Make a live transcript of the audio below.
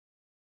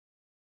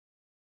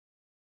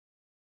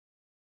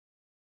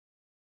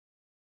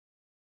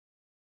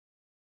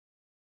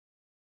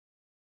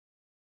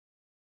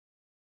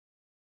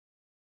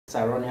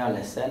Saronia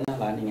Lesena,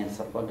 Learning and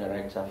Support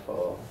Director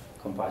for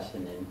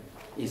Compassion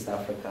in East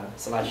Africa /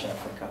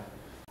 Africa.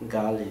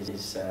 GAL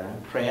is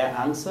prayer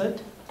answered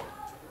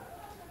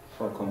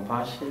for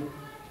Compassion,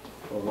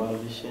 for World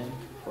Vision,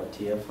 for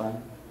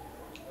TFN,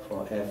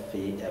 for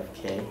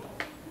FK,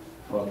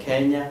 for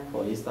Kenya,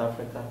 for East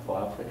Africa, for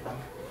Africa.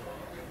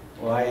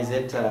 Why is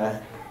it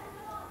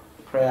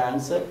prayer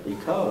answered?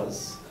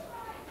 Because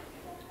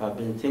I've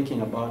been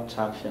thinking about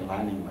action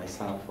learning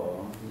myself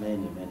for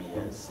many, many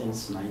years,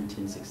 since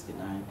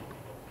 1969.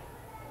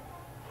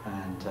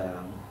 And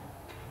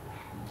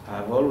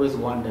I've always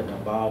wondered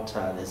about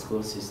the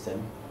school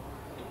system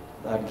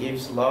that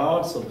gives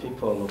lots of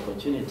people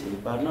opportunity,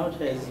 but not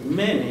as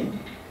many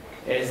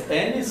as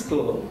any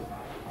school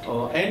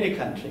or any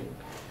country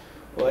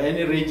or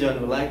any region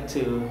would like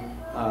to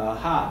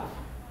have,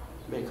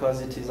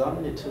 because it is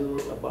only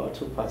about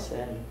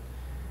 2%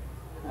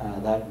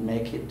 that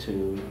make it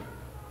to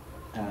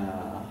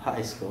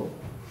high school,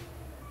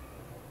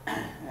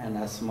 and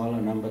a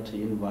smaller number to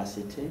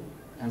university.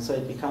 And so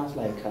it becomes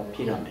like a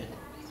pyramid.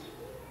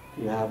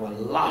 You have a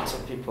lot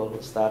of people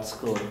who start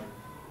school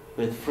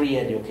with free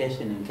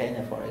education in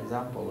Kenya, for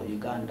example, or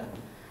Uganda,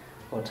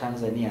 or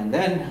Tanzania. And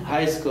then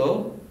high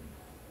school,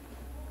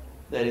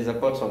 there is a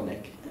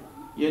bottleneck.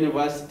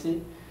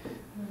 University,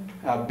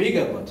 a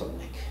bigger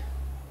bottleneck.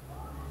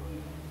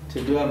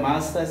 To do a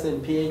master's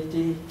and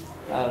PhD,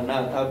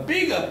 a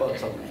bigger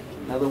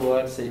bottleneck. In other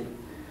words, it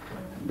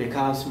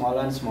becomes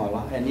smaller and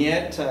smaller. And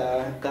yet,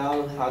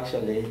 GAL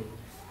actually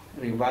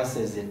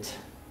reverses it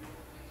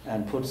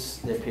and puts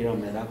the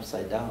pyramid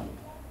upside down.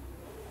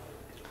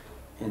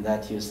 In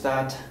that you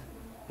start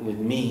with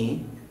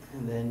me,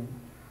 and then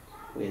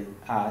with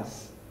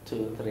us,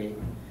 2, 3,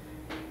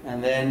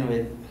 and then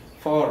with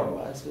 4 of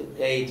us,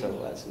 with 8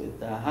 of us, with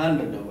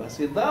 100 of us,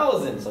 with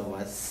thousands of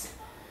us,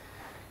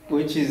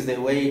 which is the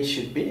way it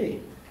should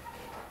be,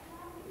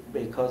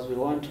 because we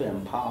want to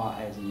empower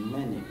as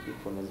many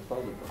people as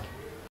possible.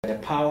 The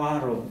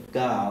power of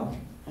GAL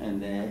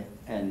and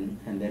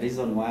the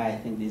reason why I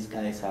think these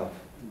guys have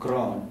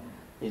grown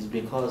is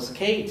because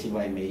Kate, if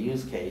I may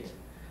use Kate,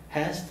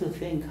 has to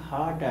think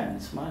harder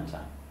and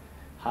smarter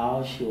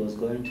how she was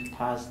going to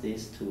pass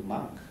this to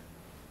Mark.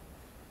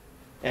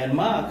 And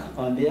Mark,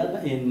 on the other,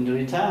 in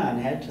return,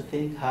 had to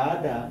think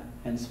harder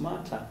and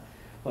smarter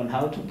on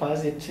how to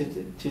pass it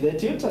to the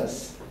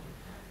tutors.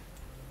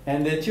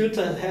 And the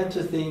tutors had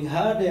to think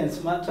harder and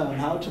smarter on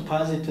how to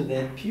pass it to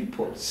their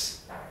pupils.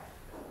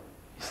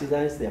 You see,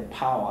 that is the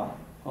power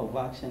of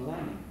action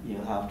learning. You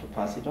have to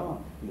pass it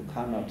on. You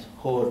cannot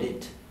hold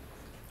it.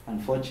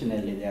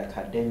 Unfortunately, the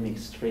academic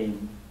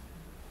stream,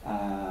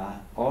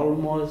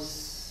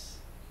 almost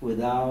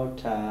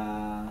without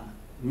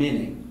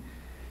meaning,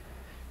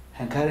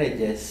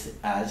 encourages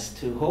us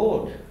to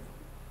hold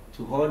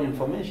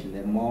information.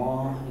 The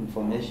more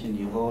information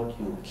you hold,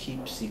 you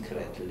keep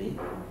secretly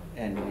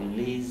and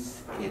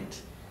release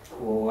it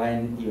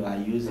when you are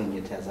using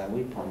it as a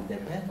weapon, the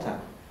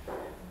better.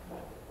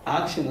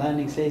 Action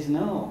learning says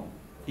no.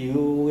 You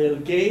will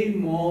gain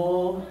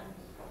more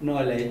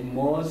knowledge,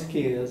 more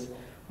skills,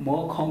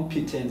 more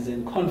competence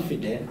and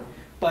confidence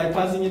by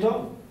passing it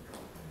on.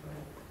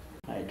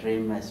 My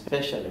dream,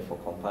 especially for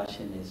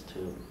Compassion, is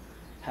to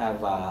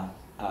have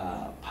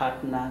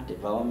partner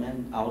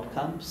development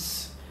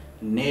outcomes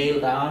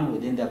nailed down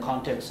within the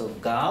context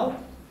of GAL.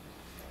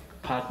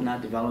 Partner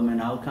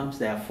development outcomes,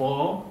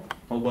 therefore,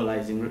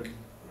 mobilizing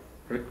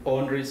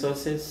own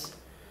resources,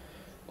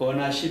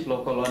 ownership,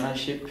 local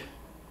ownership,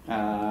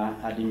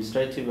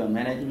 administrative and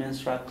management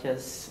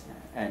structures,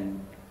 and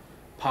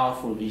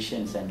powerful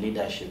visions and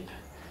leadership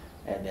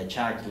at the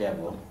church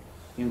level,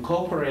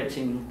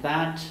 incorporating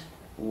that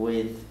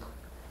with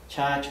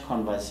church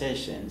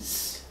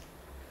conversations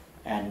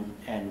and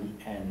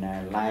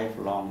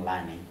lifelong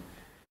learning.